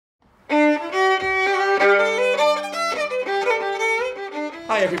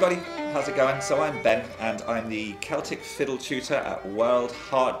Hi everybody, how's it going? So I'm Ben and I'm the Celtic fiddle tutor at World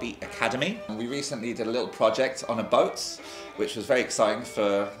Heartbeat Academy. And we recently did a little project on a boat, which was very exciting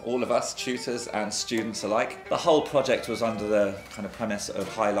for all of us, tutors and students alike. The whole project was under the kind of premise of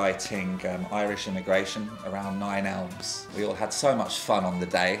highlighting Irish immigration around Nine Elms. We all had so much fun on the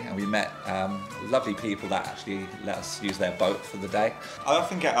day and we met lovely people that actually let us use their boat for the day. I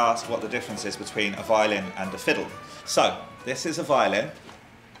often get asked what the difference is between a violin and a fiddle. So, this is a violin,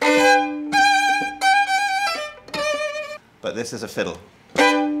 but this is a fiddle.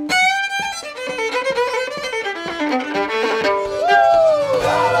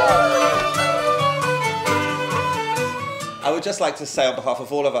 I would just like to say on behalf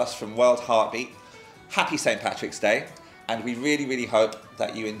of all of us from World Heartbeat, happy St. Patrick's Day, and we really hope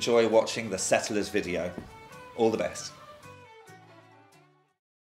that you enjoy watching the Settlers video. All the best.